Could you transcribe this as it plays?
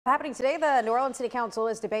Happening today, the New Orleans City Council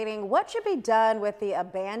is debating what should be done with the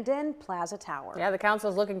abandoned Plaza Tower. Yeah, the council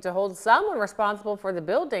is looking to hold someone responsible for the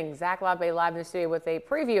building. Zach Labe live in the studio with a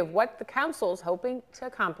preview of what the council is hoping to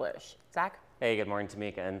accomplish. Zach? Hey, good morning,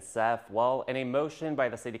 Tamika and Seth. Well, in a motion by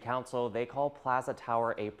the City Council, they call Plaza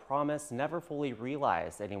Tower a promise never fully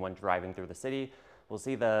realized. Anyone driving through the city will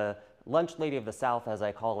see the lunch lady of the South, as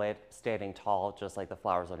I call it, standing tall, just like the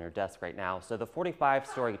flowers on your desk right now. So the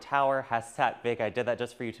 45-story tower has sat vacant. I did that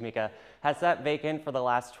just for you, Tamika. Has sat vacant for the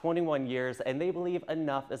last 21 years, and they believe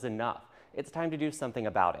enough is enough. It's time to do something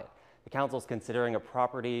about it. The council is considering a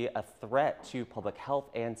property a threat to public health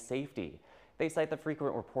and safety. They cite the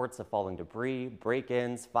frequent reports of falling debris,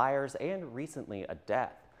 break-ins, fires, and recently a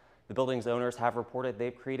death. The building's owners have reported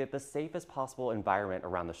they've created the safest possible environment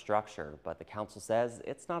around the structure, but the council says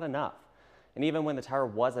it's not enough. And even when the tower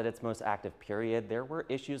was at its most active period, there were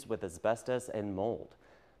issues with asbestos and mold.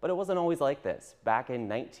 But it wasn't always like this. Back in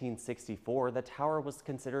 1964, the tower was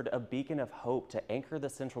considered a beacon of hope to anchor the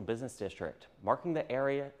central business district, marking the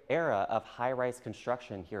era of high-rise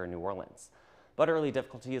construction here in New Orleans. But early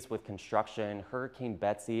difficulties with construction, Hurricane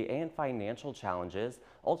Betsy, and financial challenges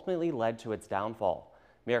ultimately led to its downfall.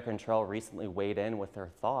 Mayor Cantrell recently weighed in with her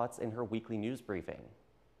thoughts in her weekly news briefing.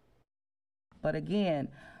 But again,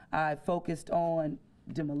 I focused on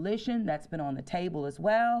demolition. That's been on the table as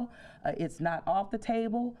well. It's not off the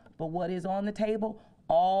table, but what is on the table?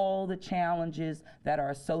 All the challenges that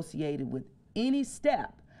are associated with any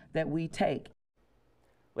step that we take.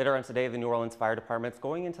 Later on today, the New Orleans Fire Department's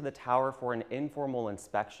going into the tower for an informal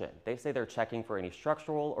inspection. They say they're checking for any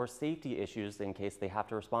structural or safety issues in case they have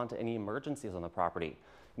to respond to any emergencies on the property.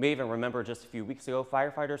 You may even remember just a few weeks ago,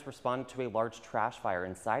 firefighters responded to a large trash fire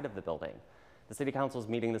inside of the building. The City Council is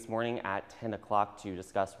meeting this morning at 10 o'clock to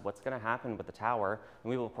discuss what's going to happen with the tower, and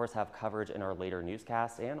we will of course have coverage in our later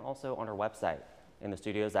newscasts and also on our website. In the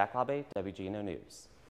studio, Zach Labe, WGNO News.